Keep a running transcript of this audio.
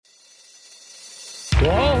To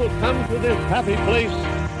all who come to this happy place,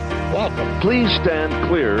 welcome. Please stand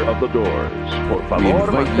clear of the doors. Por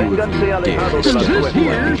favor, manténganse alejados de las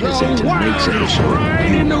puertas. Makes episode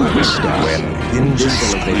ride in the wisdom. wilderness. In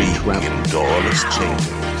this elevated in doorless chambers.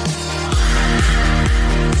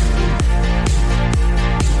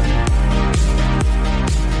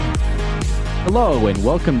 Hello and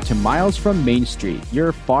welcome to Miles from Main Street,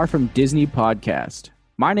 your Far From Disney podcast.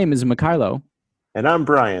 My name is Mikhailo. And I'm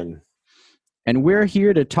Brian. And we're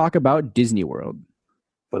here to talk about Disney World.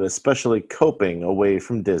 But especially coping away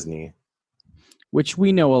from Disney. Which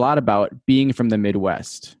we know a lot about being from the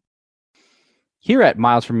Midwest. Here at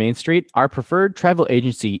Miles from Main Street, our preferred travel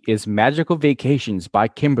agency is Magical Vacations by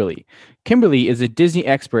Kimberly. Kimberly is a Disney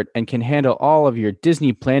expert and can handle all of your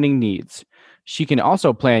Disney planning needs. She can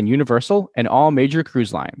also plan Universal and all major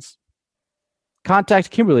cruise lines.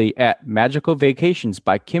 Contact Kimberly at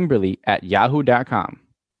magicalvacationsbykimberly@yahoo.com.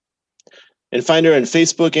 And find her on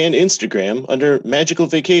Facebook and Instagram under Magical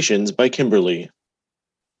Vacations by Kimberly.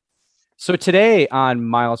 So today on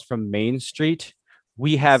Miles from Main Street,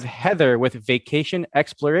 we have Heather with Vacation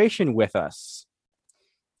Exploration with us.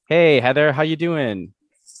 Hey, Heather, how you doing?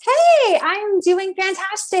 Hey, I'm doing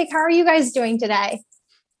fantastic. How are you guys doing today?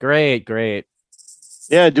 Great.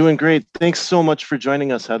 Yeah, doing great. Thanks so much for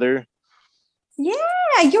joining us, Heather. Yeah,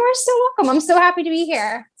 you're so welcome. I'm so happy to be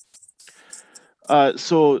here.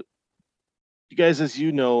 So you guys, as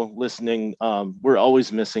you know, listening, we're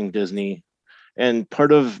always missing Disney. And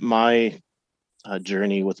part of my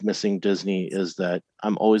journey with missing Disney is that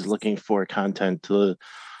I'm always looking for content to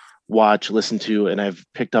watch, listen to, and I've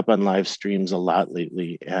picked up on live streams a lot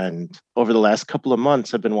lately. And over the last couple of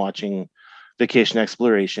months, I've been watching Vacation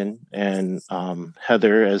Exploration and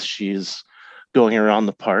Heather as she's going around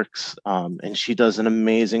the parks. And she does an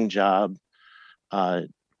amazing job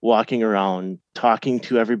walking around, talking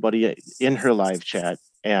to everybody in her live chat,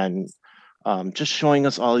 and just showing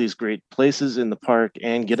us all these great places in the park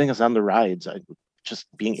and getting us on the rides. Just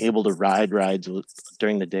being able to ride rides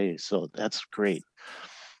during the day. So that's great.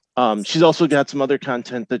 She's also got some other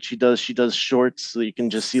content that she does. She does shorts, so you can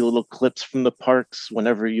just see little clips from the parks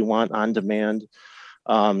whenever you want on demand.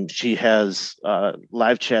 She has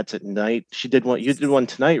live chats at night. You did one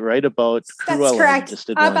tonight, right? About Cruella. That's correct.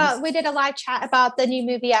 We did a live chat about the new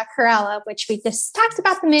movie at Cruella, which we just talked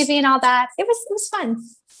about the movie and all that. It was fun.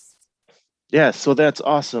 Yeah, so that's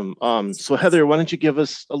awesome. So Heather, why don't you give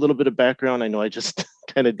us a little bit of background? I know I just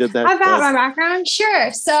kind of did that. About my background?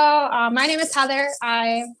 Sure. So my name is Heather.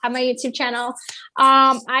 I have my YouTube channel.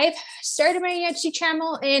 I've started my YouTube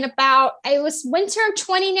channel it was winter of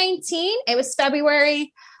 2019. It was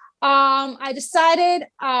February. I decided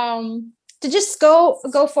to just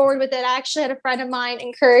go forward with it. I actually had a friend of mine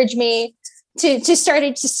encourage me to start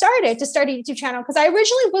a YouTube channel because I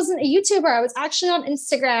originally wasn't a YouTuber. I was actually on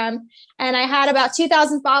Instagram and I had about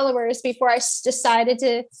 2,000 followers before I decided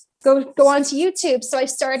to go onto YouTube. So I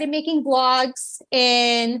started making vlogs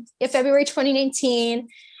in February 2019.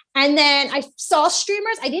 And then I saw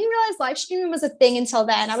streamers. I didn't realize live streaming was a thing until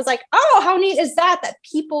then. I was like, oh, how neat is that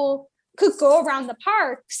people could go around the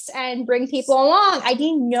parks and bring people along. I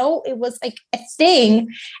didn't know it was like a thing.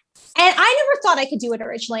 And I never thought I could do it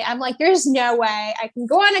originally. I'm like, there's no way I can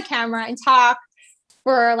go on a camera and talk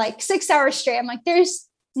for like 6 hours straight. I'm like, there's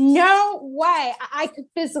no way I could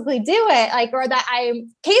physically do it, or that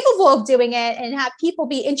I'm capable of doing it and have people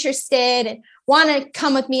be interested and want to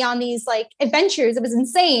come with me on these like adventures. It was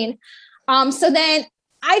insane. So then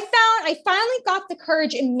I finally got the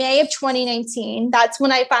courage in May of 2019. That's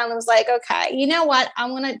when I finally was like, okay, you know what?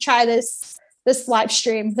 I'm going to try this live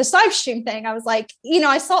stream thing. I was like,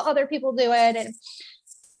 I saw other people do it and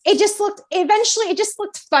it just looked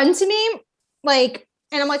fun to me.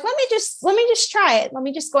 And I'm like, let me just try it. Let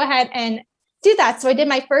me just go ahead and do that. So I did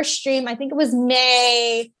my first stream. I think it was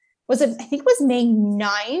May 9th of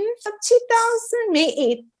May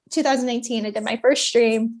 8th, 2019. I did my first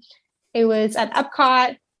stream. It was at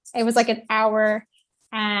Epcot. It was like an hour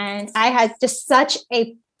and I had just such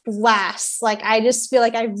a blast. I just feel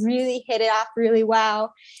like I really hit it off really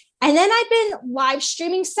well. And then I've been live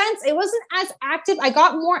streaming since. It wasn't as active. I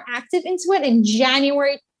got more active into it in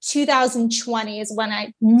January 2020 is when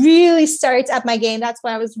I really started to up my game. That's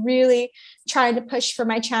when I was really trying to push for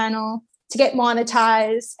my channel to get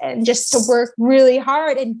monetized and just to work really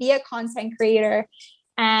hard and be a content creator.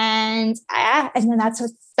 And then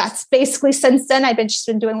that's basically since then I've just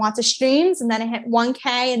been doing lots of streams. And then I hit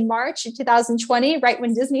 1K in March of 2020, right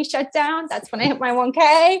when Disney shut down. That's when I hit my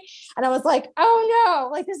 1K. And I was like,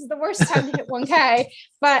 oh no, this is the worst time to hit 1K.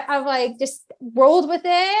 But I've just rolled with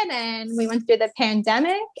it. And we went through the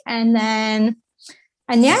pandemic. And then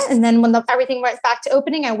and then when everything went back to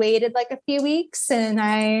opening, I waited like a few weeks and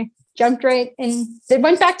I jumped right and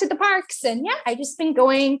went back to the parks. And yeah, I just been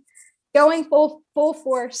going full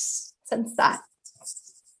force since that.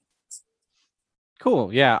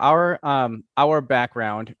 Cool. Yeah. Our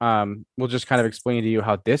background, we'll just kind of explain to you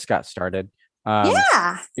how this got started.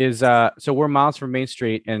 So we're Miles from Main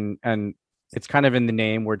Street, and it's kind of in the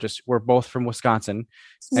name. We're both from Wisconsin,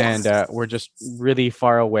 and we're just really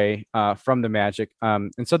far away from the magic.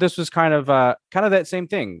 And so this was kind of that same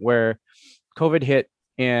thing where COVID hit,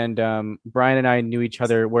 and Brian and I knew each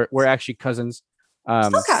other. We're actually cousins.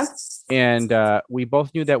 And we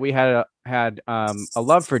both knew that we had a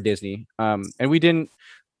love for Disney. And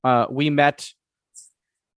we met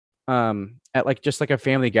at just a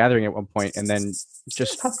family gathering at one point, and then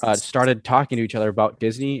just started talking to each other about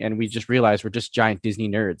Disney, and we just realized we're just giant Disney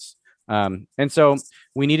nerds. And so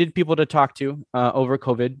we needed people to talk to over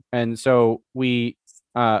COVID, and so we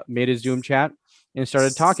made a Zoom chat and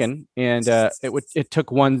started talking, and it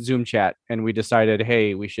took one Zoom chat, and we decided,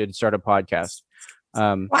 hey, we should start a podcast.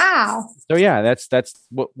 Wow. So yeah, that's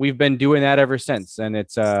what we've been doing that ever since, and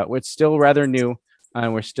it's still rather new,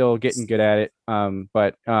 and we're still getting good at it.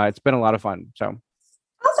 But it's been a lot of fun. So.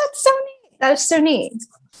 Oh, that's so neat. That is so neat.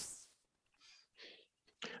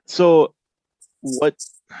 So,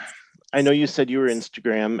 I know you said you were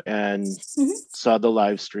Instagram and saw the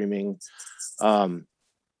live streaming. I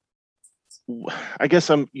guess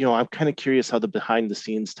I'm kind of curious how the behind the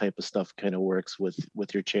scenes type of stuff kind of works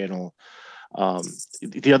with your channel.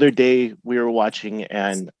 The other day we were watching,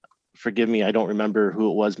 and forgive me, I don't remember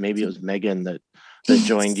who it was. Maybe it was Megan that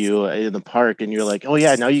joined you in the park, and you're like, oh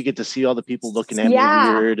yeah, now you get to see all the people looking at me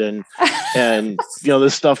weird and the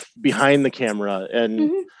stuff behind the camera.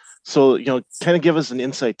 And so, kind of give us an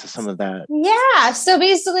insight to some of that. Yeah. So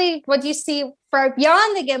basically what you see for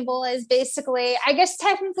beyond the gimbal is basically, I guess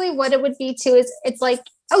technically what it would be too is it's like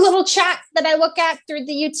a little chat that I look at through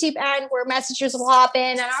the YouTube end where messages will hop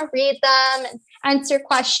in and I'll read them and answer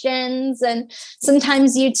questions. And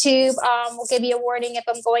sometimes YouTube will give you a warning if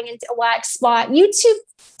I'm going into a lag spot. YouTube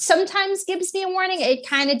sometimes gives me a warning. It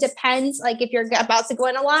kind of depends, like if you're about to go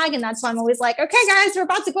in a lag, and that's why I'm always like, okay, guys, we're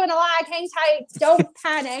about to go in a lag. Hang tight, don't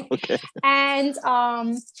panic. Okay. And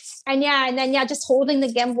then just holding the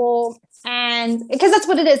gimbal. And because that's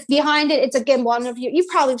what it is behind it, it's a gimbal. I don't know if you've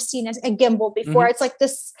probably seen a gimbal before. It's like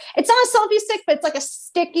this, it's not a selfie stick, but it's like a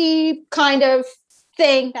sticky kind of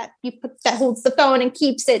thing that you put that holds the phone and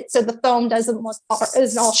keeps it so the phone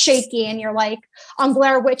isn't all shaky and you're like on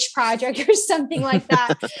Blair Witch Project or something like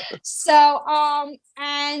that. So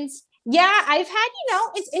and yeah, I've had,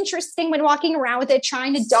 it's interesting when walking around with it,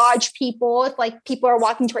 trying to dodge people if like people are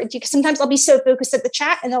walking towards you. Because sometimes I'll be so focused at the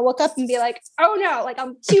chat and they'll look up and be like, oh no, like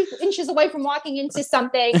I'm 2 inches away from walking into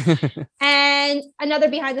something. And another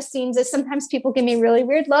behind the scenes is sometimes people give me really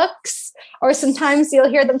weird looks, or sometimes you'll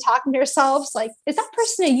hear them talking to themselves like, is that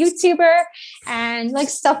person a YouTuber? And like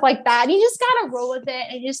stuff like that. And you just got to roll with it.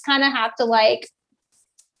 And you just kind of have to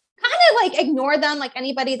ignore them. Like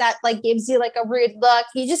anybody that like gives you like a rude look,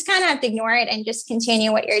 you just kind of have to ignore it and just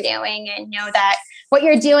continue what you're doing and know that what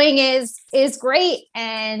you're doing is great.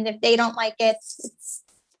 And if they don't like it, it's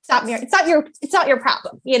not your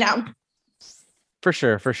problem, For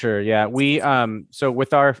sure. Yeah. We, so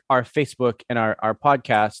with our Facebook and our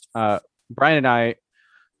podcast, Brian and I,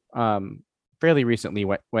 fairly recently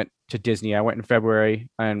went to Disney. I went in February,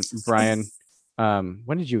 and Brian,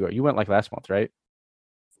 when did you go? You went like last month, right?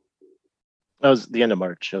 That was the end of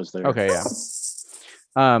March. I was there. Okay,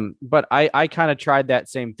 yeah. But I kind of tried that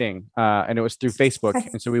same thing, and it was through Facebook,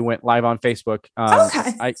 and so we went live on Facebook.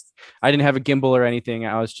 I didn't have a gimbal or anything.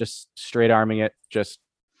 I was just straight arming it.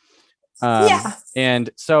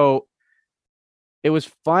 And so it was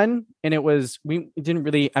fun, and we didn't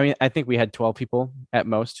really. I mean, I think we had 12 people at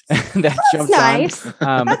most that jumped nice.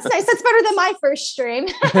 on. That's nice. That's better than my first stream.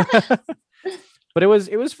 But it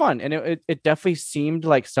was fun, and it definitely seemed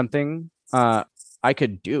like something I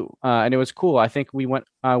could do, and it was cool. I think we went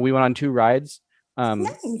on 2 rides,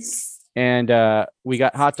 nice. And we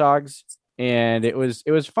got hot dogs, and it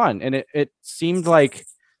was fun, and it seemed like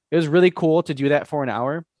it was really cool to do that for an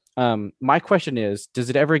hour. My question is, does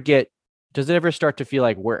it ever start to feel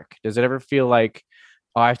like work? Does it ever feel like,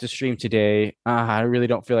 oh, I have to stream today? I really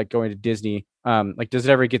don't feel like going to Disney. Does it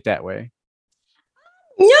ever get that way?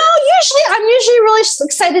 No, I'm usually really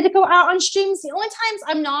excited to go out on streams. The only times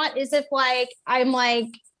I'm not is if I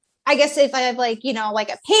guess if I have like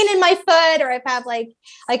a pain in my foot, or if I have like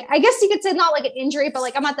I guess you could say not like an injury, but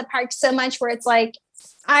like I'm at the park so much where it's like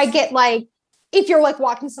I get like, if you're like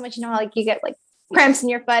walking so much, like you get like cramps in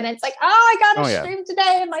your foot, and it's like, oh, I got to stream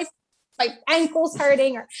today, and my my ankle's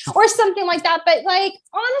hurting or something like that. But like,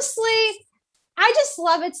 honestly, I just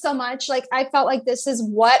love it so much. Like, I felt like this is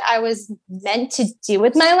what I was meant to do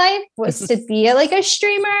with my life, was to be like a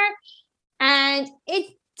streamer. And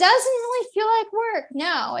it doesn't really feel like work.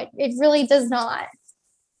 No, it really does not.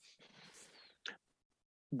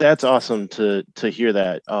 That's awesome to hear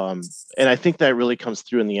that. And I think that really comes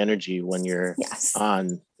through in the energy when you're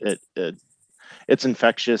on it. It's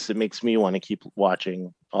infectious. It makes me want to keep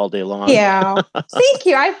watching all day long. Yeah. Thank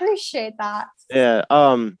you. I appreciate that. Yeah.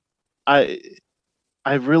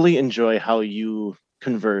 I really enjoy how you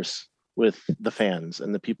converse with the fans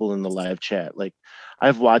and the people in the live chat. Like,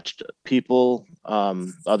 I've watched people,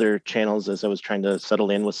 other channels as I was trying to settle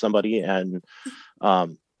in with somebody, and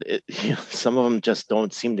some of them just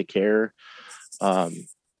don't seem to care.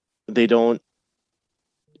 They don't,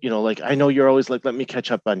 like, I know you're always like, let me catch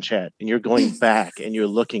up on chat, and you're going back and you're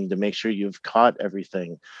looking to make sure you've caught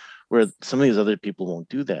everything, where some of these other people won't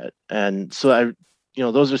do that. And so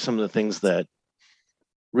those are some of the things that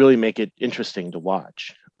really make it interesting to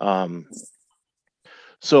watch.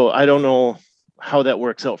 So I don't know how that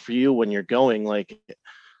works out for you when you're going. Like,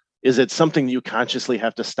 is it something you consciously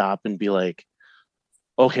have to stop and be like,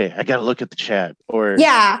 okay, I got to look at the chat? Or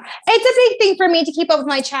yeah, it's a big thing for me to keep up with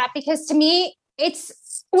my chat, because to me, it's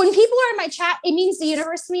when people are in my chat, it means the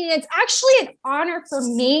universe to me. And it's actually an honor for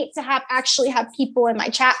me to have people in my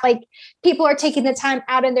chat. Like, people are taking the time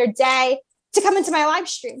out in their day to come into my live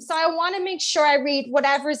stream. So I want to make sure I read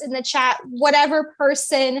whatever's in the chat, whatever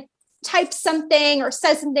person types something or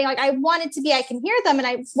says something. Like, I want it to be, I can hear them, and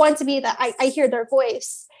I want it to be that I hear their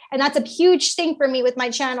voice. And that's a huge thing for me with my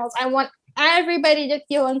channels. I want everybody to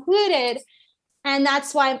feel included. And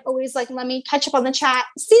that's why I'm always like, let me catch up on the chat,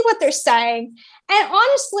 see what they're saying. And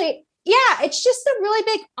honestly, yeah, it's just a really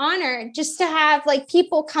big honor just to have like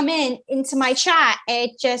people come into my chat.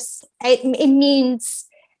 It just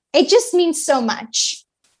means so much.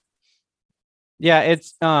 Yeah,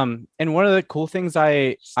 it's and one of the cool things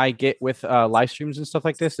I get with live streams and stuff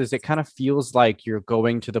like this is it kind of feels like you're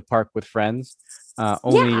going to the park with friends,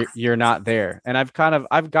 only you're not there. And I've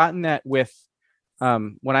gotten that with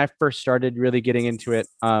when I first started really getting into it,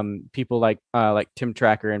 people like Tim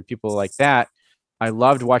Tracker and people like that. I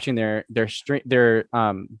loved watching their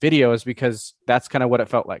videos, because that's kind of what it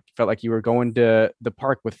felt like. It felt like you were going to the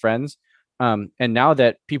park with friends. And now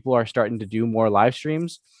that people are starting to do more live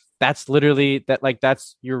streams, that's literally that, like,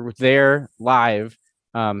 that's, you're there live,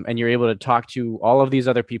 and you're able to talk to all of these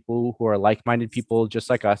other people who are like-minded people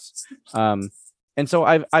just like us. And so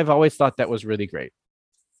I've always thought that was really great.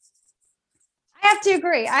 I have to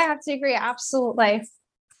agree. Absolutely.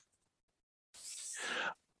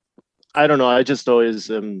 I don't know. I just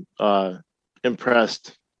always am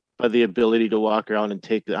impressed by the ability to walk around and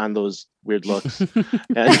take on those weird looks.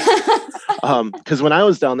 And because when I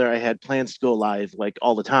was down there, I had plans to go live like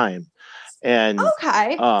all the time, and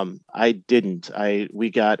I didn't. We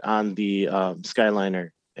got on the Skyliner,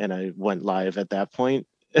 and I went live at that point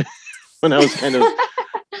when I was kind of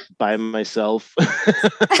by myself.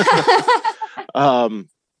 And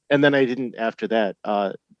then I didn't after that.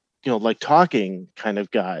 Like, talking kind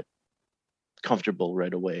of got comfortable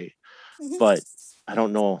right away. Mm-hmm. But I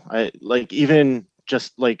don't know. I like, even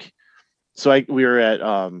just like, so we were at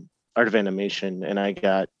Art of Animation, and I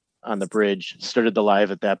got on the bridge, started the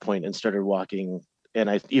live at that point, and started walking. And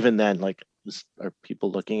I even then, like, are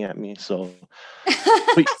people looking at me? So,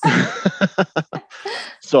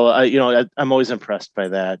 so I'm always impressed by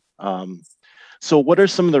that. So what are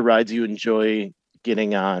some of the rides you enjoy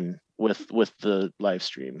getting on with the live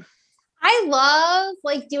stream? I love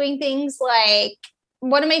like doing things like,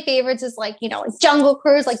 one of my favorites is like Jungle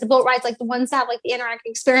Cruise, like the boat rides, like the ones that have like the interactive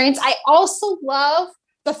experience. I also love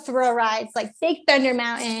the thrill rides, like Big Thunder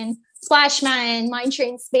Mountain, Splash Mountain, Mine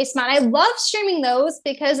Train, Space Mountain. I love streaming those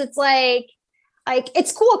because it's like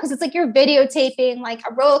it's cool because it's like you're videotaping like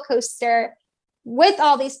a roller coaster with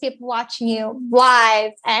all these people watching you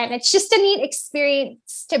live, and it's just a neat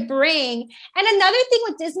experience to bring. And another thing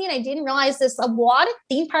with Disney, and I didn't realize this, a lot of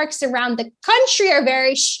theme parks around the country are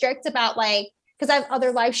very strict about like, because I have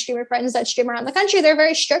other live streamer friends that stream around the country, they're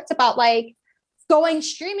very strict about like going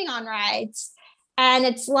streaming on rides. And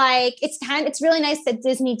it's like, it's really nice that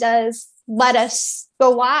Disney does let us go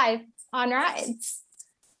live on rides.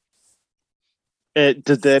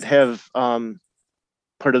 Did that have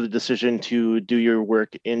part of the decision to do your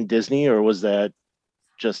work in Disney, or was that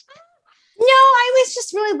just? No, I always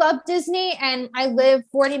just really loved Disney, and I live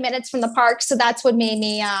 40 minutes from the park, so that's what made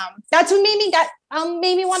me want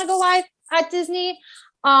to go live at Disney.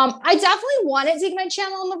 I definitely want to take my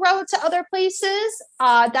channel on the road to other places.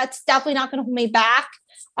 That's definitely not going to hold me back.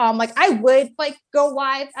 Like I would like go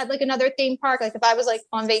live at like another theme park, like if I was like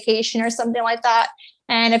on vacation or something like that.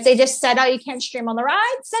 And if they just said, oh, you can't stream on the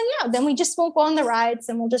rides, then we just won't go on the rides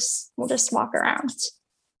and we'll just walk around.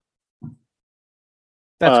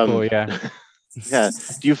 That's cool. Yeah. Yeah.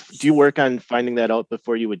 Do you work on finding that out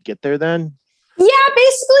before you would get there then? Yeah,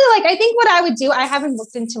 basically, like I think what I would do, I haven't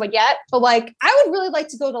looked into it yet, but like I would really like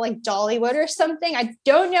to go to like Dollywood or something. I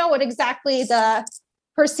don't know what exactly the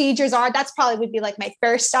procedures are. That's probably would be like my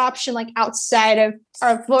first option, like outside of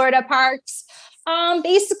our Florida parks.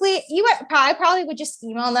 Basically, I probably would just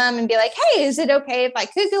email them and be like, hey, is it okay if I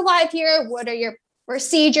could go live here? What are your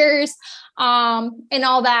procedures? And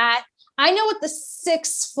all that. I know with the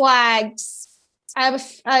Six Flags, I have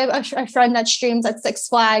a friend that streams at Six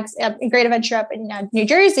Flags, a Great Adventure up in New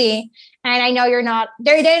Jersey. And I know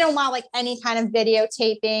they don't allow like any kind of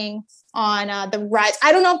videotaping on the rides.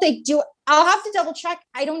 I don't know if they do. I'll have to double check.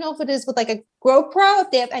 I don't know if it is with like a GoPro,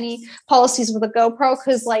 if they have any policies with a GoPro,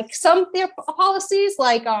 because like some their policies,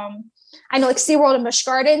 like I know like SeaWorld and Busch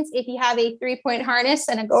Gardens, if you have a 3-point harness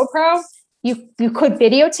and a GoPro, you could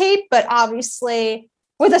videotape, but obviously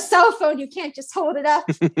with a cell phone, you can't just hold it up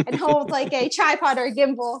and hold like a tripod or a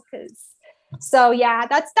gimbal. So yeah,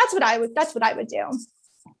 that's what I would do.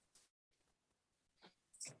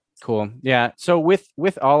 Cool. Yeah. So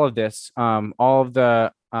with all of this, all of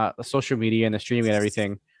the social media and the streaming and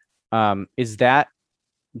everything, is that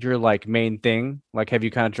your like main thing? Like, have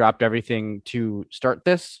you kind of dropped everything to start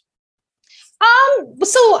this?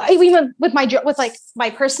 So I mean, with my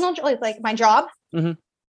personal, like my job. Mm-hmm.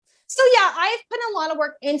 So yeah, I've put a lot of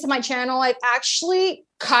work into my channel. I've actually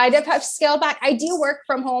kind of have scaled back. I do work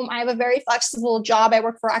from home. I have a very flexible job. I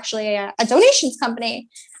work for actually a donations company.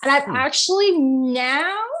 And I've actually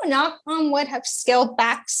now, knock on wood, have scaled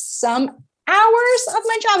back some hours of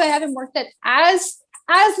my job. I haven't worked it as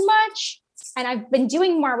much. And I've been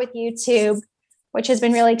doing more with YouTube, which has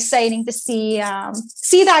been really exciting to see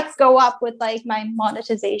that go up with like my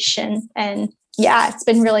monetization. And yeah, it's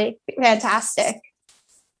been really fantastic.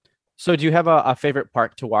 So do you have a favorite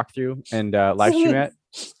park to walk through and live stream at?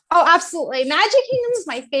 Oh, absolutely. Magic Kingdom is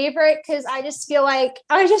my favorite because I just feel like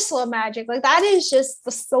I just love magic. Like that is just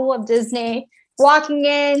the soul of Disney. Walking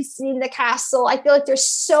in, seeing the castle. I feel like there's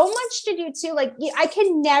so much to do too. Like I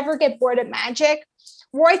can never get bored of magic.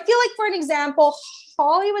 Where I feel like, for an example,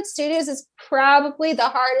 Hollywood Studios is probably the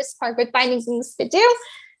hardest park with finding things to do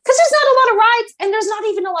because there's not a lot of rides and there's not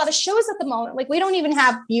even a lot of shows at the moment. Like we don't even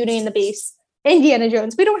have Beauty and the Beast, Indiana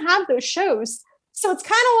Jones. We don't have those shows. So it's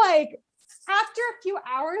kind of like after a few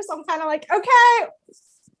hours, I'm kind of like, okay,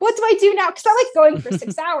 what do I do now? Because I like going for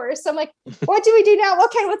 6 hours. So I'm like, what do we do now?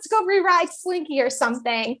 Okay, let's go rewrite Slinky or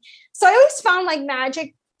something. So I always found like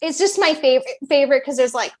magic is just my favorite because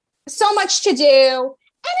there's like so much to do.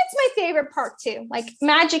 And it's my favorite park too. Like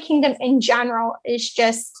Magic Kingdom in general is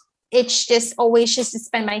just, it's just always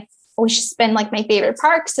just been like my favorite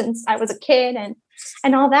park since I was a kid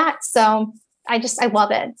and all that. So I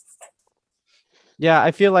love it. Yeah,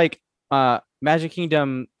 I feel like Magic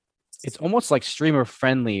Kingdom, it's almost like streamer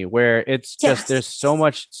friendly where it's just there's so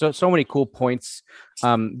many cool points.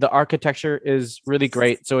 The architecture is really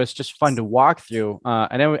great, so it's just fun to walk through.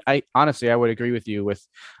 And I honestly I would agree with you with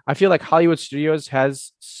I feel like Hollywood Studios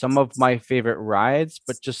has some of my favorite rides,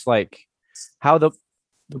 but just like how the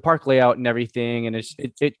park layout and everything, and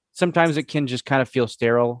it sometimes it can just kind of feel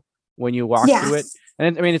sterile when you walk through it.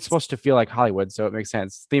 And I mean, it's supposed to feel like Hollywood, so it makes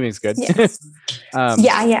sense. Theming's good.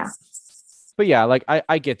 Yeah. But yeah, like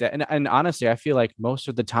I get that. And honestly, I feel like most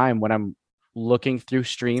of the time when I'm looking through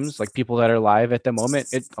streams, like people that are live at the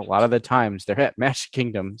moment, a lot of the times they're at Magic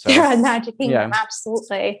Kingdom. So they're at Magic Kingdom,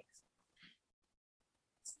 absolutely.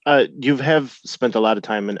 You have spent a lot of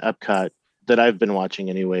time in Epcot that I've been watching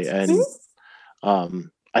anyway. And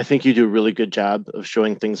I think you do a really good job of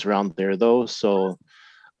showing things around there though. So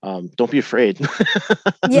don't be afraid.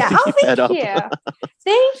 Yeah. Oh, thank you.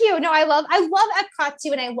 Thank you. No, I love Epcot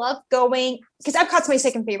too. And I love going because Epcot's my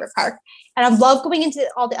second favorite park. And I love going into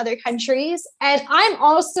all the other countries. And I'm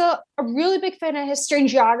also a really big fan of history and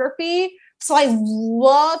geography. So I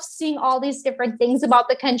love seeing all these different things about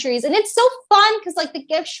the countries. And it's so fun because like the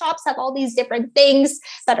gift shops have all these different things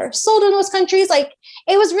that are sold in those countries. Like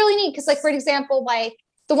it was really neat because like, for example, like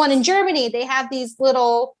the one in Germany, they have these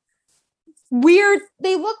little weird,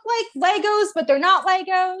 they look like Legos, but they're not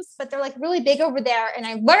Legos, but they're like really big over there. And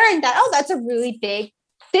I learned that, that's a really big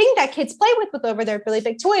thing that kids play with over there, really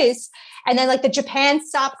big toys. And then like the Japan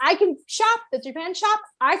shop, I can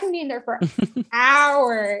be in there for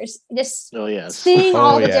hours, just seeing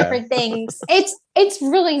all the different things. It's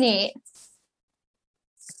really neat.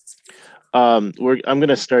 I'm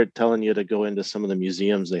gonna start telling you to go into some of the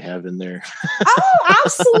museums they have in there. Oh,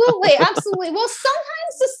 absolutely, absolutely. Well,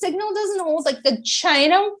 sometimes the signal doesn't hold, like the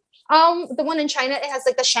China, the one in China, it has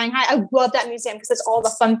like the Shanghai. I love that museum because it's all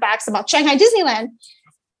the fun facts about Shanghai Disneyland.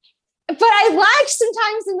 But I lag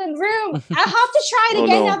sometimes in the room. I have to try it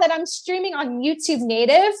again now that I'm streaming on YouTube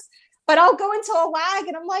Native. But I'll go into a lag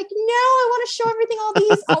and I'm like, no, I want to show everything,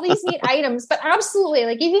 all these neat items. But absolutely,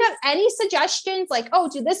 like if you have any suggestions, like, oh,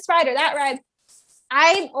 do this ride or that ride,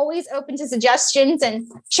 I'm always open to suggestions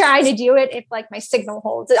and try to do it if like my signal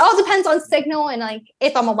holds. It all depends on signal and like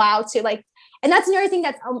if I'm allowed to. Like, and that's another thing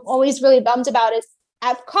that I'm always really bummed about is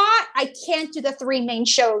Epcot. I can't do the 3 main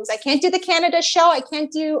shows. I can't do the Canada show. I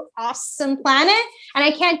can't do Awesome Planet, and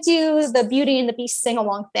I can't do the Beauty and the Beast sing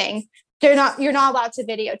along thing. You're not allowed to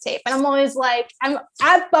videotape. And I'm always like,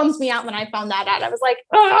 that bummed me out when I found that out. I was like,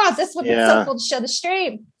 oh, this would be so cool to show the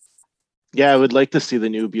stream. Yeah, I would like to see the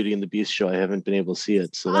new Beauty and the Beast show. I haven't been able to see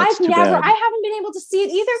it. So that's I haven't been able to see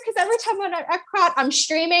it either because every time I'm at Epcot, I'm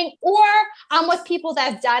streaming or I'm with people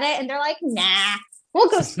that have done it and they're like, nah,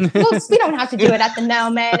 we don't have to do it at the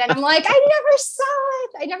moment. And I'm like, I never saw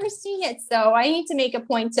it. I never seen it. So I need to make a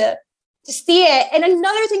point to see it. And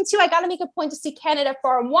another thing too, I got to make a point to see Canada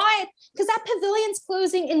Far and Wide because that pavilion's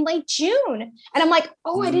closing in late June. And I'm like,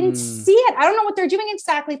 oh, I didn't see it. I don't know what they're doing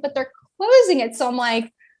exactly, but they're closing it. So I'm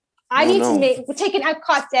like, I need to take an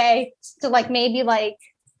Epcot day to like, maybe like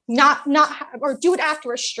not, or do it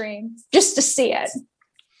after a stream just to see it.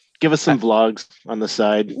 Give us some vlogs on the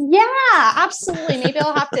side. Yeah, absolutely. Maybe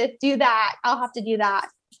I'll have to do that.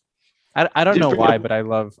 I don't know why, but I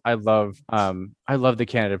love the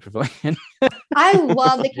Canada Pavilion. I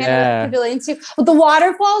love the Canada Pavilion too. With the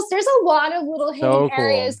waterfalls, there's a lot of little hidden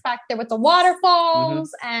areas back there with the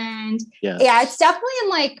waterfalls, and it's definitely in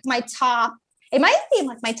like my top. It might be in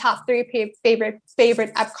like my top 3 favorite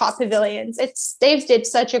Epcot pavilions. They did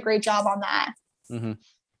such a great job on that. Mm-hmm.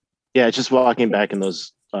 Yeah, just walking back in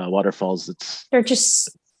those waterfalls, they're just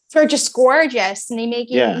gorgeous, and they make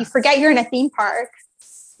you forget you're in a theme park.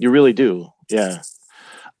 You really do. Yeah.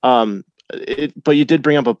 But you did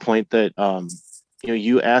bring up a point that,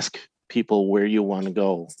 you ask people where you want to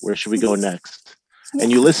go, where should we go next? Yeah.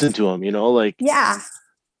 And you listen to them,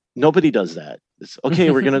 nobody does that. It's okay.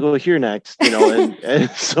 We're going to go here next, and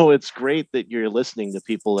so it's great that you're listening to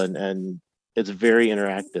people and it's very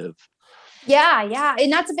interactive. Yeah.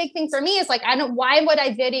 And that's a big thing for me is like, why would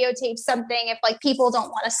I videotape something if like people don't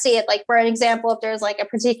want to see it? Like for an example, if there's like a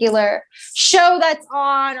particular show that's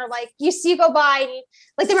on, or like you go by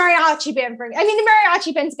like the mariachi band. The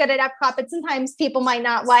mariachi band's good at Epcot, but sometimes people might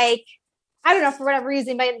not like, I don't know, for whatever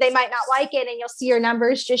reason, but they might not like it, and you'll see your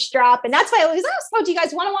numbers just drop. And that's why I always ask, oh, do you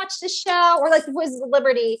guys want to watch this show? Or like the Voices of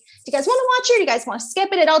Liberty, do you guys want to watch it? Or do you guys want to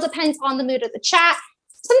skip it? It all depends on the mood of the chat.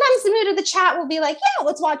 Sometimes the mood of the chat will be like, yeah,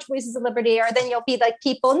 let's watch Voices of Liberty. Or then you'll be like,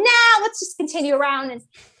 people, nah, let's just continue around. And,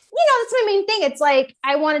 that's my main thing. It's like,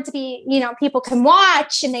 I want it to be, people can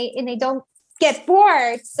watch and they don't get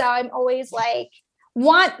bored. So I'm always like,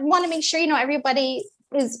 want to make sure, everybody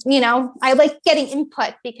is, I like getting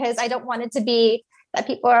input because I don't want it to be that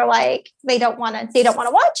people are like, they don't want to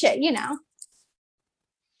watch it,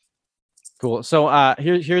 Cool. So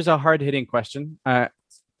here's a hard hitting question.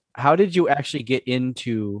 How did you actually get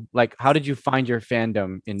into, how did you find your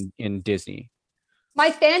fandom in Disney? My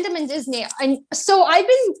fandom in Disney. And so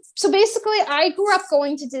basically I grew up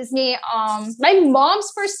going to Disney. My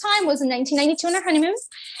mom's first time was in 1992 on her honeymoon.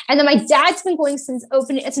 And then my dad's been going since like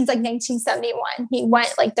 1971. He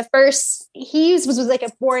went like he's a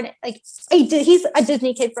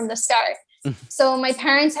Disney kid from the start. So my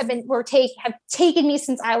parents have taken me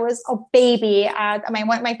since I was a baby.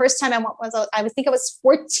 My first time I went was I think I was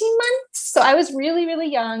 14 months, so I was really,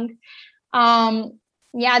 really young.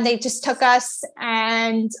 They just took us,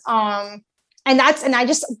 and I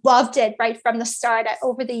just loved it right from the start.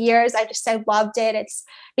 Over the years, I loved it. It's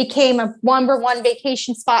became a #1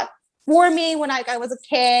 vacation spot for me when I was a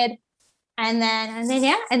kid, and then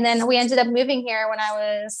we ended up moving here when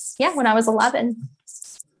I was 11.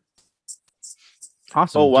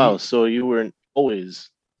 Awesome. Oh, wow. So you weren't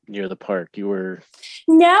always near the park. You were...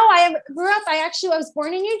 No, I grew up. I was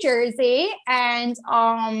born in New Jersey. And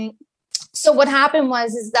so what happened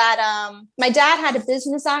was that my dad had a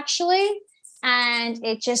business actually. And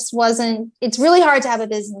it's really hard to have a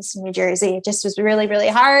business in New Jersey. It just was really, really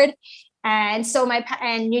hard. And so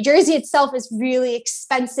New Jersey itself is really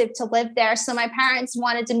expensive to live there. So my parents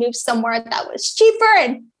wanted to move somewhere that was cheaper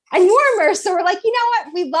and warmer. So we're like, you know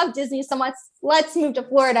what? We love Disney so much. Let's move to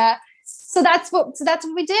Florida. So that's what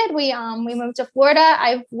we did. We moved to Florida.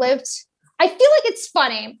 I feel like it's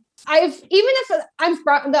funny. even if I'm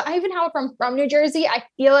from even how I'm from New Jersey, I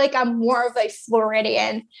feel like I'm more of a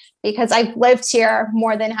Floridian because I've lived here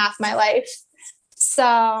more than half my life.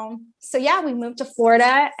 So yeah, we moved to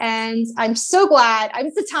Florida, and I'm so glad.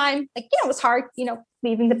 At the time, like, it was hard,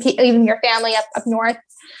 leaving your family up north.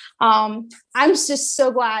 I'm just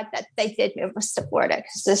so glad that they did move us to Florida,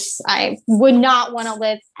 because I would not want to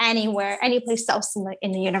live any place else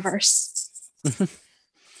in the universe.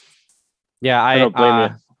 Yeah, I don't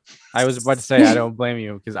blame you. I was about to say I don't blame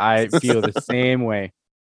you, because I feel the same way.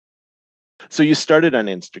 So you started on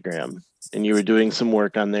Instagram and you were doing some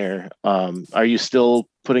work on there. Are you still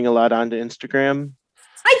putting a lot onto Instagram?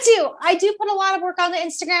 I do put a lot of work on the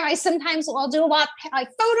Instagram. I'll do a lot like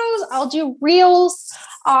photos. I'll do reels.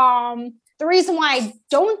 The reason why I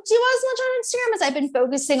don't do as much on Instagram is I've been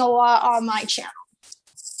focusing a lot on my channel.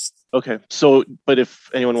 Okay. So, but if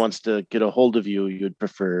anyone wants to get a hold of you, you'd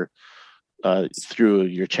prefer through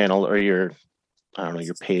your channel or your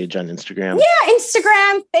page on Instagram? Yeah,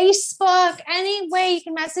 Instagram, Facebook, any way you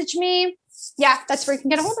can message me. Yeah, that's where you can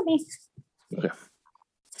get a hold of me. Okay.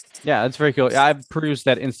 Yeah, that's very cool. I've perused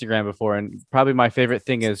that Instagram before, and probably my favorite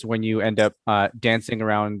thing is when you end up dancing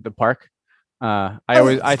around the park.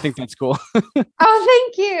 I think that's cool. Oh,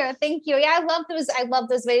 thank you. Yeah, I love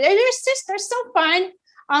those videos. They're so fun.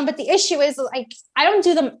 But the issue is, like, I don't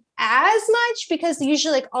do them as much because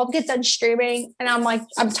usually, like, I'll get done streaming and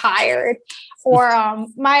I'm tired. Or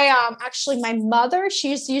my mother,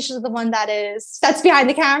 she's usually the one that's behind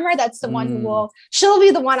the camera. That's the one she'll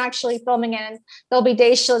be the one actually filming it. And there'll be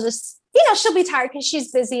days she'll just, she'll be tired because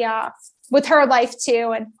she's busy with her life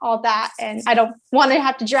too and all that. And I don't want to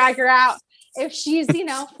have to drag her out if she's,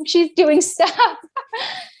 if she's doing stuff.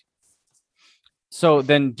 So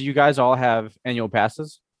then, do you guys all have annual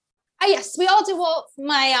passes? Yes, we all do. Well,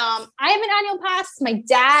 I have an annual pass. My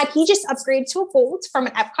dad, he just upgraded to a gold from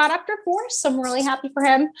an Epcot after 4, so I'm really happy for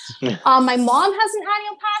him. My mom has an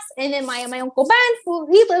annual pass, and then my Uncle Ben,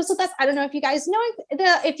 he lives with us. I don't know if you guys know,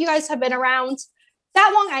 if you guys have been around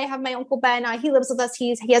that long. I have my Uncle Ben. He lives with us. He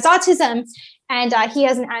has autism, and he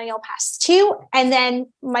has an annual pass too. And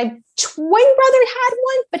then my twin brother had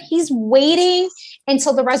one, but he's waiting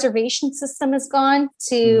until the reservation system is gone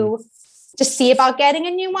to see about getting a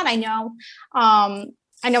new one. I know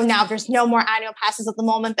now there's no more annual passes at the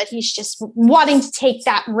moment, but he's just wanting to take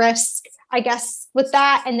that risk, I guess, with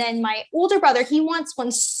that. And then my older brother, he wants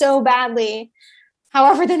one so badly.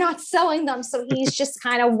 However, they're not selling them, so he's just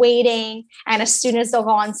kind of waiting. And as soon as they'll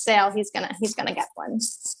go on sale, he's gonna get one.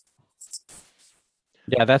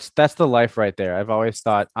 Yeah, that's the life right there. I've always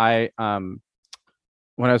thought when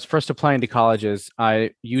I was first applying to colleges,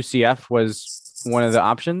 UCF was one of the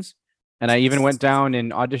options. And I even went down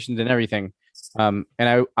and auditioned and everything. And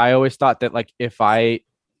I always thought that, like, if I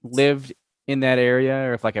lived in that area,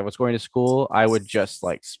 or if, like, I was going to school, I would just,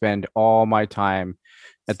 like, spend all my time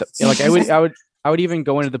at the, like, I would even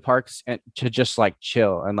go into the parks and to just, like,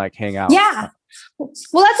 chill and, like, hang out. Yeah.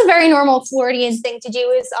 Well, that's a very normal Floridian thing to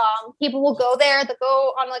do. Is people will go there, they'll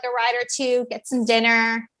go on like a ride or two, get some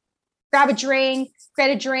dinner, grab a drink,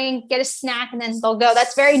 get a snack, and then they'll go.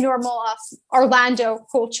 That's very normal Orlando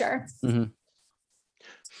culture. Mm-hmm.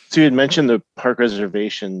 So you had mentioned the park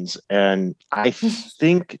reservations, and I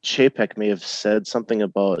think Chapek may have said something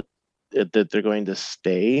about it, that they're going to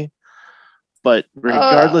stay. But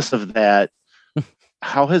regardless of that,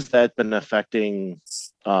 how has that been affecting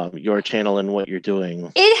your channel and what you're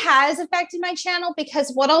doing? It has affected my channel,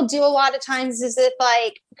 because what I'll do a lot of times is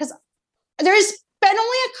because there's been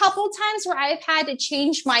only a couple times where I've had to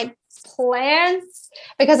change my plans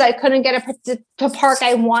because I couldn't get a park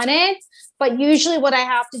I wanted. But usually what I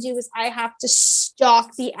have to do is I have to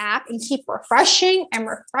stalk the app and keep refreshing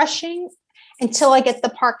until I get the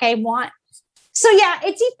park I want. So yeah,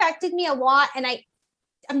 it's affected me a lot. And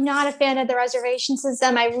I'm not a fan of the reservation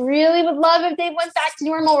system. I really would love if they went back to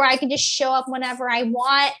normal, where I could just show up whenever I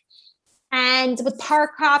want. And with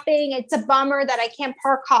park hopping, it's a bummer that I can't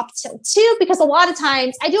park hop till 2, because a lot of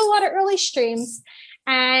times I do a lot of early streams,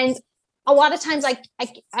 and a lot of times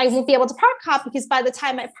I won't be able to park hop, because by the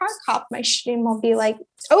time I park hop, my stream will be like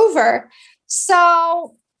over. So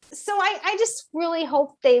I just really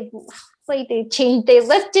hope they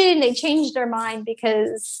lifted and they changed their mind,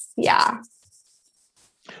 because yeah.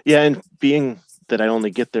 Yeah, and being that I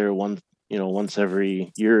only get there once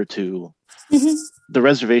every year or two, the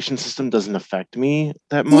reservation system doesn't affect me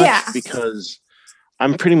that much, because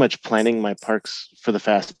I'm pretty much planning my parks for the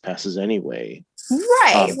fast passes anyway.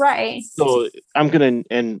 Right. So I'm gonna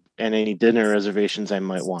and any dinner reservations I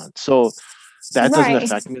might want. So that doesn't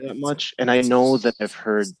affect me that much. And I know that I've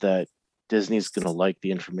heard that Disney's going to like the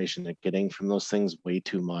information they're getting from those things way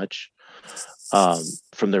too much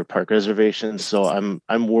from their park reservations. So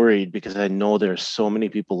I'm worried because I know there's so many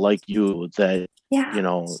people like you that, you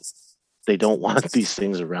know, they don't want these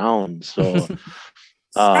things around. So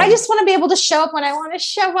I just want to be able to show up when I want to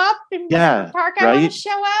show up and the park I want to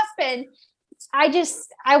show up. And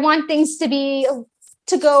I want things to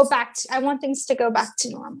go back to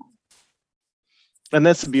normal. And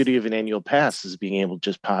that's the beauty of an annual pass, is being able to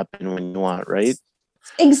just pop in when you want, right?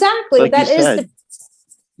 Exactly. Like that is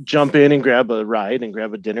jump in and grab a ride and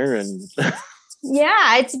grab a dinner and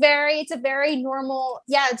yeah, it's a very normal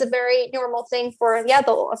thing for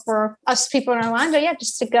for us people in Orlando,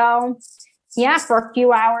 just to go for a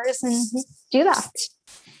few hours and do that.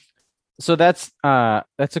 So that's a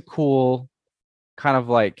cool kind of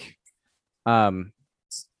like damn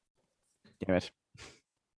it.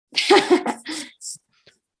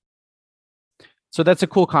 So that's a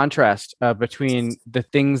cool contrast between the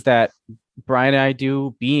things that Brian and I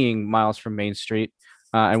do being miles from Main Street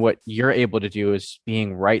and what you're able to do is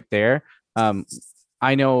being right there.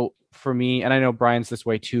 I know for me, and I know Brian's this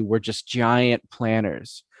way too, we're just giant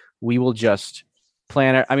planners. We will just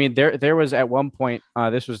plan it. I mean, there was at one point,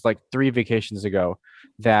 this was like 3 vacations ago,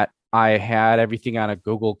 that I had everything on a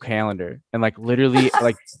Google Calendar, and like literally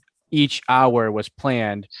like each hour was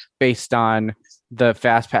planned based on the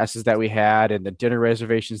fast passes that we had and the dinner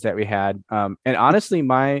reservations that we had. And honestly,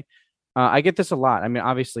 I get this a lot. I mean,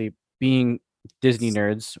 obviously being Disney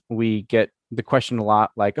nerds, we get the question a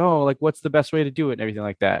lot, like, oh, like what's the best way to do it and everything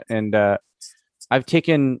like that. And I've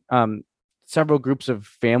taken several groups of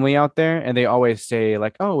family out there, and they always say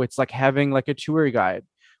like, oh, it's like having like a tour guide,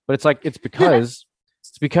 but it's like, it's because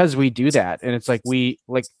we do that. And it's like,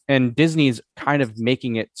 and Disney's kind of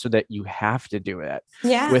making it so that you have to do it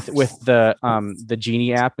with the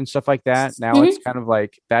Genie app and stuff like that. Now it's kind of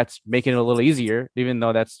like, that's making it a little easier, even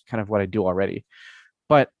though that's kind of what I do already.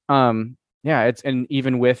 But it's, and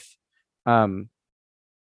even with the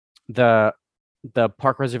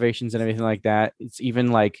park reservations and everything like that, it's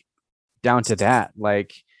even like down to that,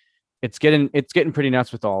 like it's getting pretty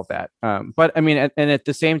nuts with all of that. But I mean, and at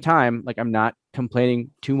the same time, like I'm not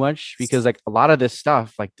complaining too much, because like a lot of this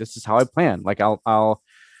stuff, like this is how I plan. Like I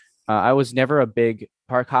was never a big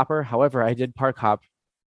park hopper. However, I did park hop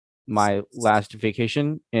my last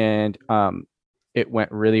vacation, and it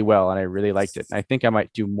went really well, and I really liked it. And I think I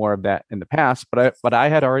might do more of that in the past, but I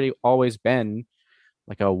had always been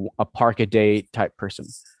like a park a day type person.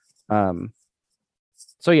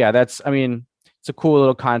 So yeah, it's a cool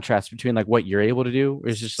little contrast between like what you're able to do.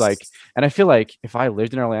 It's just like, and I feel like if I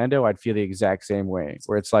lived in Orlando, I'd feel the exact same way,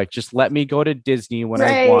 where it's like, just let me go to Disney when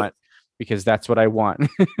I want, because that's what I want.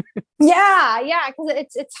 Yeah. Cause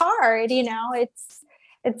it's hard, you know,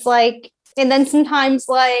 it's like, and then sometimes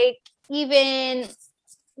like even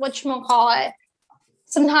whatchamacallit,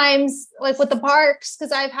 sometimes like with the parks,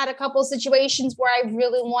 because I've had a couple of situations where I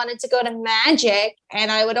really wanted to go to Magic,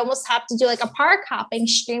 and I would almost have to do like a park hopping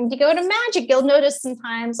stream to go to Magic. You'll notice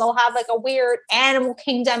sometimes I'll have like a weird Animal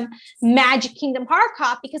Kingdom, Magic Kingdom park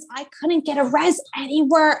hop, because I couldn't get a res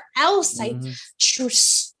anywhere else. I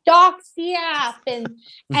stalked the app and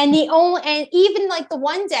even like the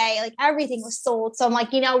one day, like everything was sold. So I'm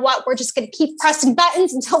like, you know what? We're just going to keep pressing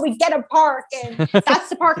buttons until we get a park. And that's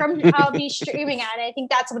the park I'll be streaming at. And I think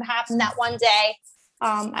that's what happened that one day.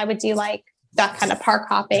 I would do like that kind of park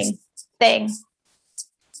hopping thing.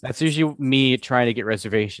 That's usually me trying to get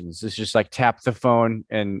reservations. It's just like tap the phone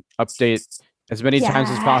and update as many times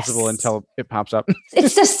as possible until it pops up.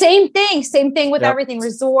 It's the same thing with everything.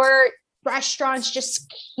 Resort, restaurants,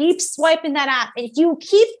 just keep swiping that app. And if you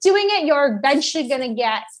keep doing it, you're eventually going to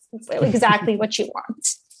get exactly what you want.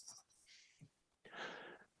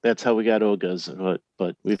 That's how we got Oga's,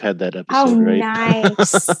 but we've had that episode, right?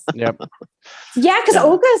 Nice. Yep. Yeah, because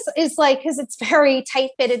Oga's is like, because it's very tight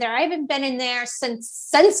fitted there. I haven't been in there since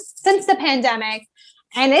the pandemic,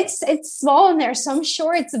 and it's small in there, so I'm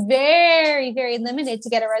sure it's very, very limited to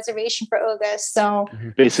get a reservation for Oga's. So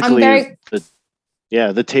basically,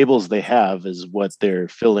 the tables they have is what they're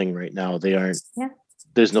filling right now. They aren't. Yeah.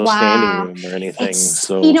 There's no standing room or anything.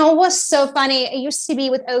 So you know what's so funny? It used to be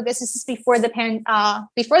with Oga's. This is before the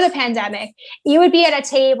pandemic. You would be at a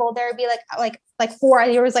table. There would be like four.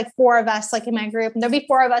 There was like 4 of us, like in my group, and there'd be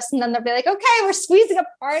 4 of us, and then they'd be like, "Okay, we're squeezing a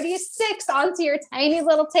party of 6 onto your tiny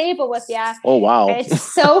little table with you." Oh wow! And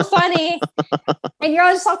it's so funny, and you're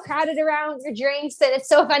all just all crowded around your drinks, and it's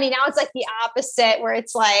so funny. Now it's like the opposite, where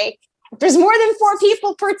it's like, if there's more than 4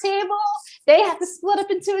 people per table, they have to split up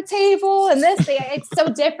into a table, and it's so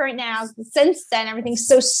different now. Since then, everything's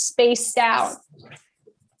so spaced out.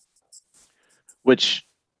 Which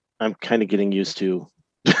I'm kind of getting used to.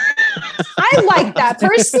 I like that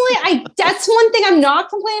personally. That's one thing I'm not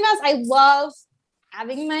complaining about. I love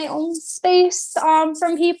having my own space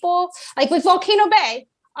from people. Like with Volcano Bay,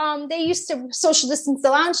 they used to social distance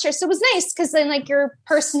the lounge chair, so it was nice because then like your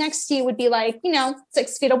person next to you would be like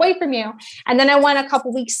 6 feet away from you. And then I went a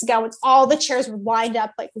couple weeks ago and all the chairs were lined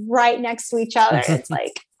up like right next to each other. It's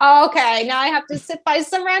like, okay, now I have to sit by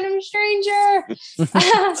some random stranger.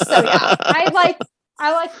 So yeah, I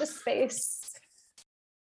like the space.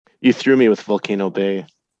 You threw me with Volcano Bay.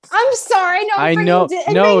 I'm sorry. No, I know.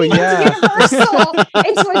 No, yeah. Universal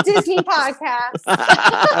into a Disney podcast.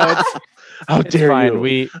 How dare fine.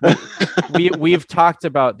 you? We've talked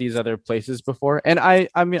about these other places before, and I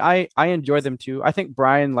mean I enjoy them too. I think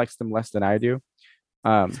Brian likes them less than I do.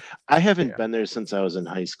 I haven't been there since I was in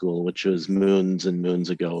high school, which was moons and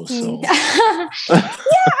moons ago. So yeah,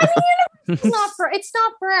 I mean, it's not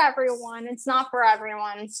for everyone. It's not for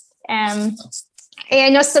everyone. I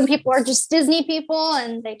know some people are just Disney people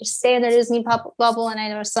and they just stay in their Disney bubble. And I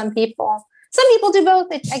know some people do both.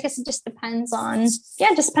 I guess it just depends on, it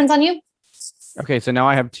just depends on you. Okay. So now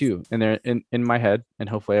I have two and they're in my head and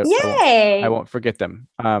hopefully I won't forget them.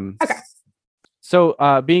 Okay.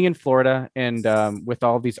 So being in Florida and with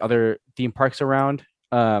all these other theme parks around,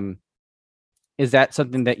 is that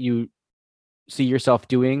something that you see yourself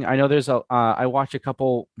doing? I know there's I watch a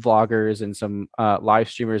couple vloggers and some live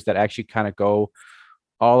streamers that actually kind of go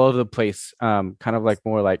all over the place, kind of like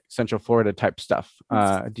more like Central Florida type stuff.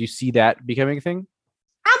 Do you see that becoming a thing?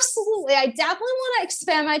 Absolutely. I definitely want to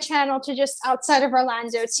expand my channel to just outside of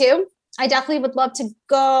Orlando too. I definitely would love to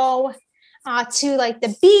go to like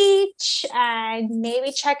the beach and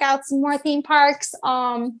maybe check out some more theme parks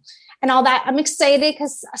and all that. I'm excited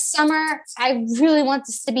because summer, I really want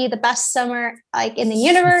this to be the best summer like in the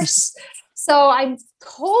universe. So I'm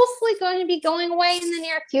hopefully going to be going away in the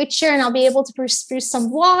near future and I'll be able to produce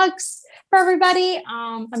some vlogs for everybody.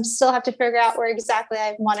 I'm still have to figure out where exactly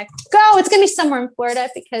I want to go. It's going to be somewhere in Florida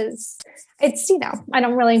because it's, I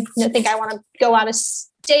don't really think I want to go out of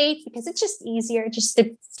state because it's just easier just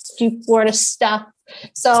to do Florida stuff.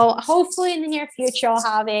 So hopefully in the near future, I'll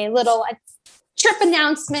have a little trip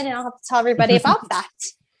announcement and I'll have to tell everybody about that.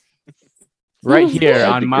 Right here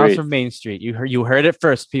on Miles great. from Main Street. You heard it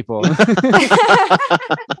first, people.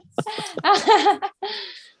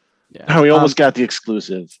 We almost got the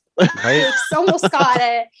exclusive. Right? Almost got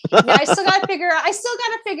it. Yeah, I still got to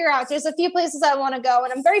figure out. There's a few places I want to go,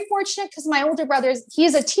 and I'm very fortunate because my older brother,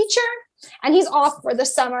 he's a teacher, and he's off for the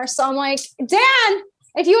summer. So I'm like, Dan,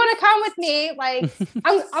 if you want to come with me, like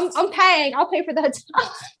I'm paying. I'll pay for the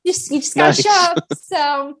hotel. You just gotta show up.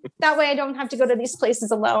 So that way I don't have to go to these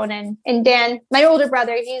places alone. And Dan, my older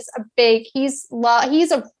brother, he's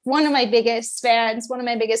one of my biggest fans, one of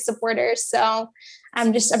my biggest supporters. So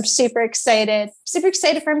I'm super excited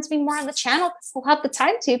for him to be more on the channel because he'll have the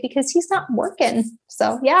time to because he's not working.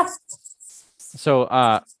 So yeah.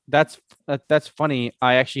 So that's funny.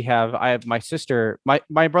 I have my sister,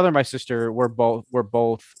 my brother and my sister,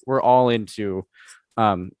 we're all into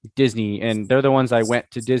Disney, and they're the ones I went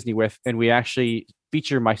to Disney with, and we actually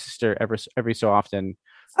feature my sister every so often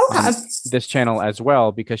on this channel as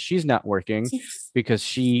well because she's not working because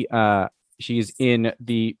she's in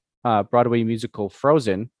the Broadway musical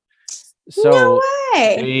Frozen. So no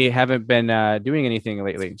way. They haven't been doing anything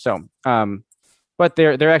lately. So but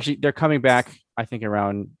they're coming back, I think,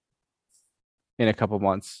 around in a couple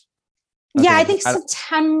months. Yeah, I think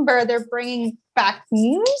September they're bringing back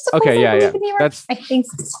musicals. Okay, yeah. I think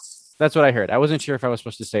that's what I heard. I wasn't sure if I was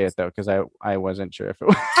supposed to say it though because I wasn't sure if it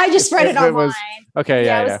was. I just read it online. Okay,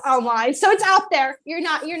 yeah, it was online, so it's out there. You're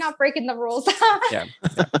not breaking the rules. Yeah.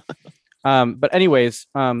 But anyways,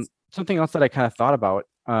 something else that I kind of thought about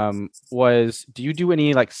was, do you do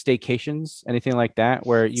any like staycations, anything like that,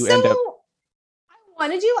 where you end up?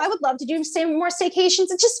 I would love to do more staycations.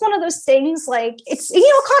 It's just one of those things, like it's, it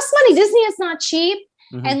costs money. Disney is not cheap.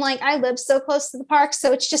 Mm-hmm. And like, I live so close to the park.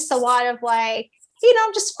 So it's just a lot of like,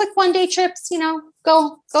 just quick 1-day trips,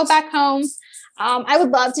 go back home. I would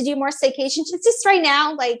love to do more staycations. It's just right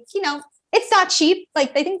now, like, it's not cheap.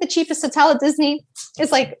 Like I think the cheapest hotel at Disney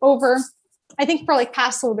is like over, I think for like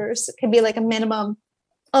pass holders, it could be like a minimum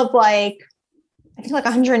of like, I think like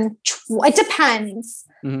 120. It depends.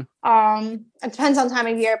 Mm-hmm. It depends on time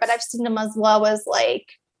of year, but I've seen them as low as like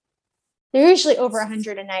they're usually over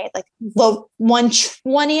 100 a night, like low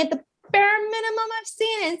 120 at the bare minimum I've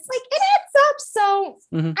seen. And it's like it adds up. So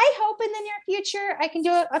I hope in the near future I can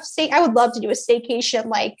do I would love to do a staycation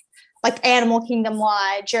like Animal Kingdom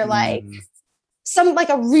Lodge or like some like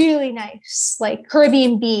a really nice like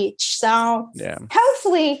Caribbean beach. So yeah,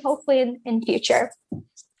 hopefully in future.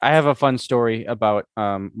 I have a fun story about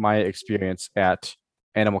my experience at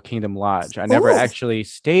Animal Kingdom Lodge. I never Ooh. actually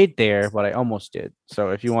stayed there, but I almost did. So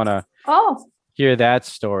if you want to Oh, hear that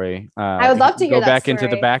story, I would love to hear go that back into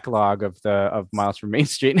the story. backlog of Miles from Main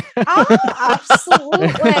Street. oh,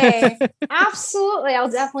 absolutely, absolutely. I'll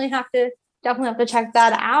definitely have to check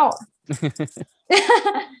that out.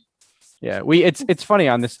 Yeah, it's funny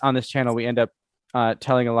on this channel. We end up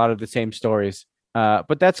telling a lot of the same stories.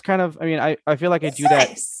 But that's kind of, I mean, I feel like I do that.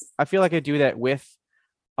 Nice. I feel like I do that with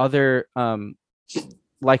other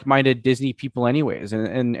like-minded Disney people anyways.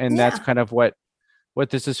 And that's Yeah. kind of what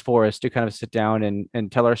this is for, is to kind of sit down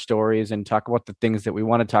and tell our stories and talk about the things that we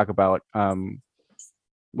want to talk about,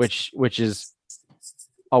 which is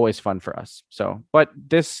always fun for us. So, but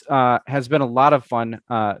this has been a lot of fun.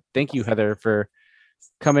 Thank you, Heather, for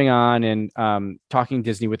coming on and talking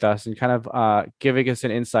Disney with us and kind of giving us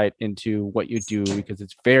an insight into what you do, because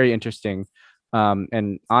it's very interesting.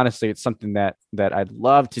 And honestly, it's something that I'd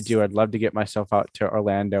love to do. I'd love to get myself out to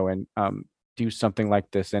Orlando and do something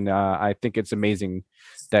like this. And I think it's amazing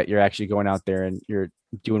that you're actually going out there and you're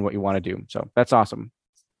doing what you want to do. So that's awesome.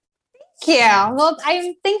 Yeah. Well,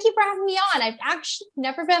 thank you for having me on. I've actually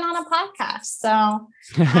never been on a podcast, so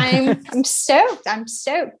I'm stoked. I'm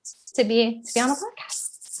stoked to be on a podcast.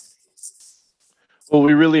 Well,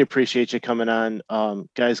 we really appreciate you coming on.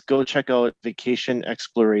 Guys, go check out Vacation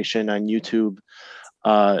Exploration on YouTube.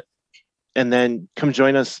 And then come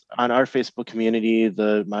join us on our Facebook community,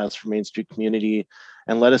 the Miles from Main Street community,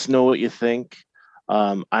 and let us know what you think.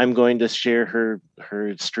 I'm going to share her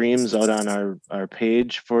streams out on our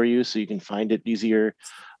page for you, so you can find it easier.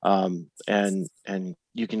 And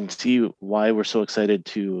you can see why we're so excited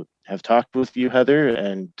to have talked with you, Heather,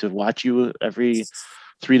 and to watch you every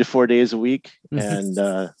 3 to 4 days a week. And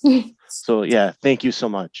so, yeah, thank you so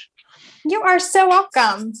much. You are so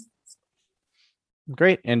welcome.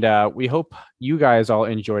 Great. And we hope you guys all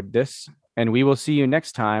enjoyed this, and we will see you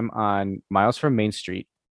next time on Miles from Main Street.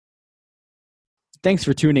 Thanks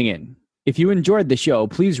for tuning in. If you enjoyed the show,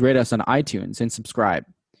 please rate us on iTunes and subscribe.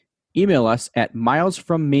 Email us at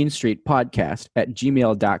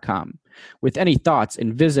milesfrommainstreetpodcast@gmail.com with any thoughts,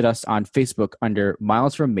 and visit us on Facebook under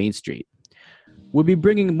Miles from Main Street. We'll be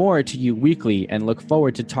bringing more to you weekly and look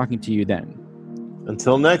forward to talking to you then.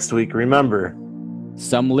 Until next week, remember,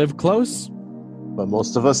 Some live close, but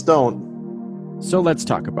most of us don't. so let's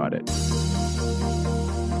talk about it.